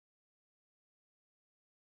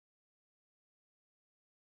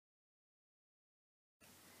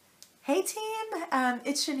Hey team,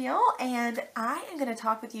 it's Chanel, and I am going to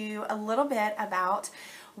talk with you a little bit about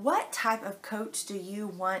what type of coach do you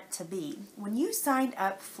want to be. When you signed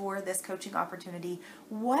up for this coaching opportunity,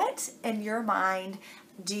 what in your mind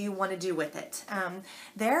do you want to do with it?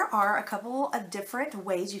 There are a couple of different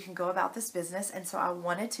ways you can go about this business, and so I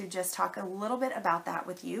wanted to just talk a little bit about that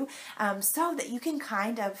with you, so that you can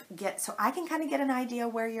so I can kind of get an idea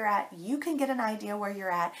where you're at, you can get an idea where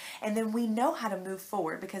you're at, and then we know how to move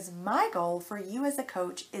forward, because my goal for you as a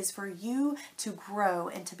coach is for you to grow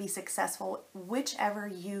and to be successful whichever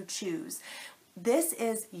you choose. This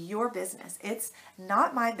is your business. It's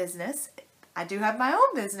not my business. I do have my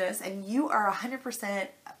own business, and you are 100%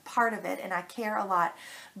 part of it, and I care a lot,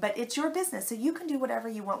 but it's your business, so you can do whatever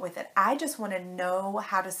you want with it. I just want to know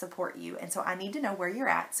how to support you, and so I need to know where you're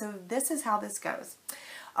at. So this is how this goes.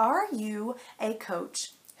 Are you a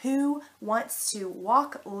coach who wants to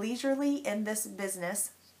walk leisurely in this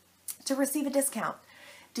business to receive a discount?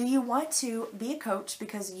 Do you want to be a coach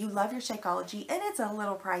because you love your Shakeology and it's a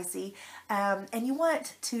little pricey, and you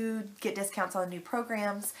want to get discounts on new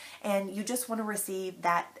programs, and you just want to receive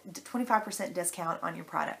that 25% discount on your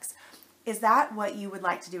products? Is that what you would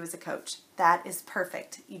like to do as a coach? That is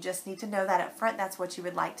perfect. You just need to know that up front. That's what you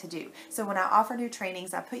would like to do. So when I offer new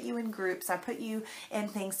trainings, I put you in groups, I put you in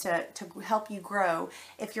things to help you grow.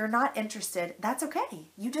 If you're not interested, that's okay.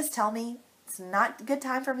 You just tell me, it's not a good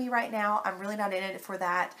time for me right now. I'm really not in it for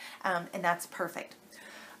that, and that's perfect.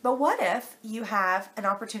 But what if you have an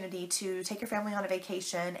opportunity to take your family on a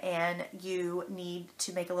vacation and you need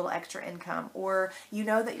to make a little extra income, or you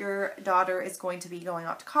know that your daughter is going to be going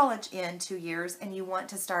off to college in 2 years and you want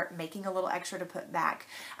to start making a little extra to put back,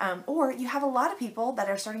 or you have a lot of people that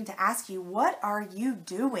are starting to ask you, what are you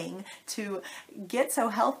doing to get so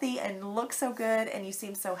healthy and look so good and you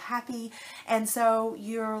seem so happy? And so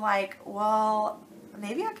you're like, well,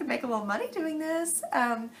 maybe I could make a little money doing this.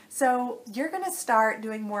 So you're going to start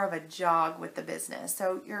doing more of a jog with the business.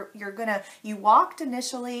 So you walked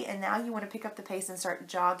initially, and now you want to pick up the pace and start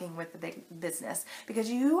jogging with the big business, because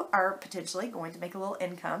you are potentially going to make a little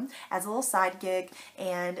income as a little side gig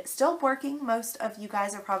and still working. Most of you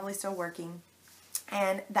guys are probably still working.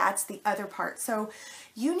 And that's the other part. So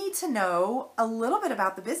you need to know a little bit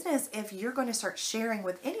about the business if you're going to start sharing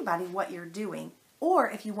with anybody what you're doing, or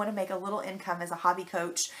if you want to make a little income as a hobby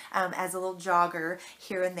coach, as a little jogger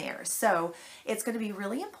here and there. So it's going to be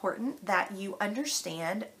really important that you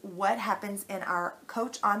understand what happens in our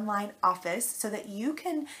coach online office so that you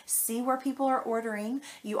can see where people are ordering.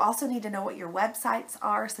 You also need to know what your websites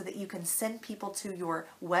are so that you can send people to your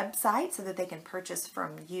website so that they can purchase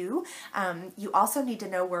from you. You also need to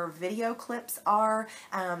know where video clips are,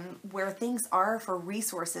 where things are for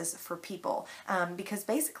resources for people. Because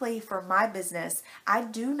basically for my business, I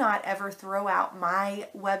do not ever throw out my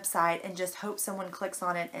website and just hope someone clicks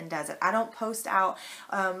on it and does it. I don't post out,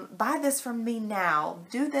 buy this from me now,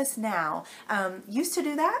 do this now. Used to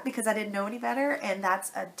do that because I didn't know any better, and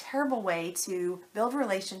that's a terrible way to build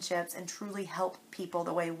relationships and truly help people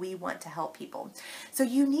the way we want to help people. So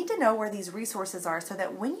you need to know where these resources are so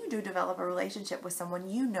that when you do develop a relationship with someone,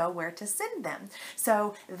 you know where to send them.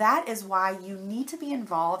 So that is why you need to be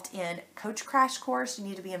involved in Coach Crash Course. You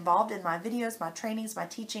need to be involved in my videos, my trainings, my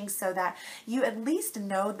teachings, so that you at least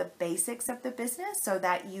know the basics of the business, so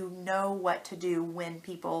that you know what to do when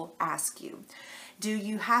people ask you. Do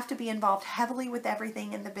you have to be involved heavily with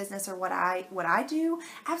everything in the business, or what I do?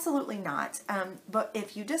 Absolutely not. But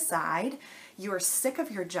if you decide you're sick of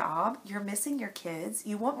your job, you're missing your kids,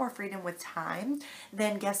 you want more freedom with time,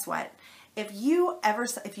 then guess what? If you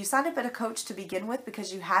sign up at a coach to begin with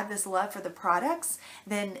because you had this love for the products,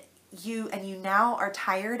 then you now are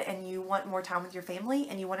tired and you want more time with your family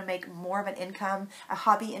and you want to make more of an income, a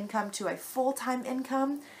hobby income to a full-time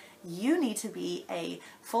income, you need to be a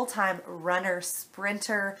full-time runner,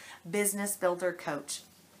 sprinter, business builder coach.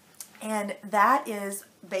 And that is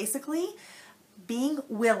basically being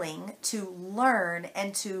willing to learn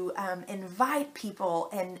and to invite people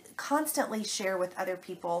and constantly share with other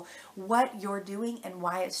people what you're doing and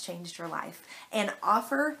why it's changed your life, and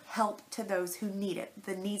offer help to those who need it,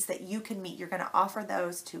 the needs that you can meet. You're going to offer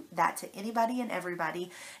that to anybody and everybody,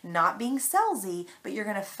 not being salesy, but you're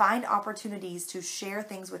going to find opportunities to share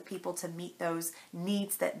things with people to meet those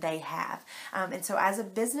needs that they have. And so as a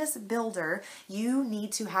business builder, you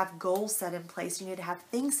need to have goals set in place. You need to have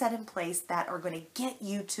things set in place that are going going to get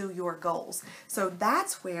you to your goals. So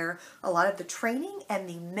that's where a lot of the training and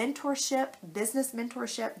the mentorship, business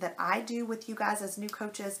mentorship that I do with you guys as new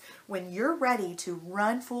coaches, when you're ready to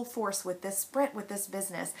run full force with this sprint, with this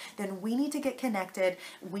business, then we need to get connected.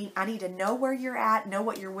 I need to know where you're at, know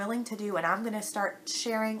what you're willing to do, and I'm going to start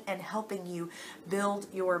sharing and helping you build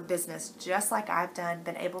your business just like I've done,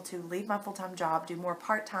 been able to leave my full-time job, do more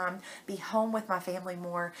part-time, be home with my family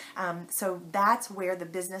more. So that's where the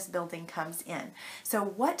business building comes in. So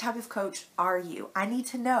what type of coach are you? I need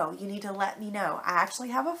to know. You need to let me know. I actually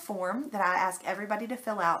have a form that I ask everybody to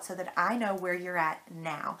fill out so that I know where you're at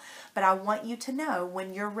now. But I want you to know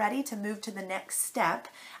when you're ready to move to the next step,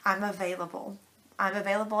 I'm available. I'm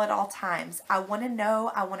available at all times. I want to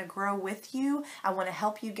know, I want to grow with you. I want to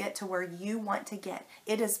help you get to where you want to get.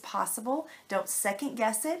 It is possible. Don't second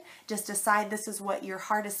guess it. Just decide this is what your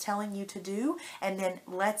heart is telling you to do, and then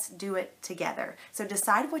let's do it together. So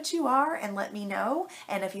decide what you are and let me know.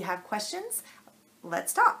 And if you have questions,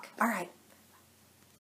 let's talk. All right.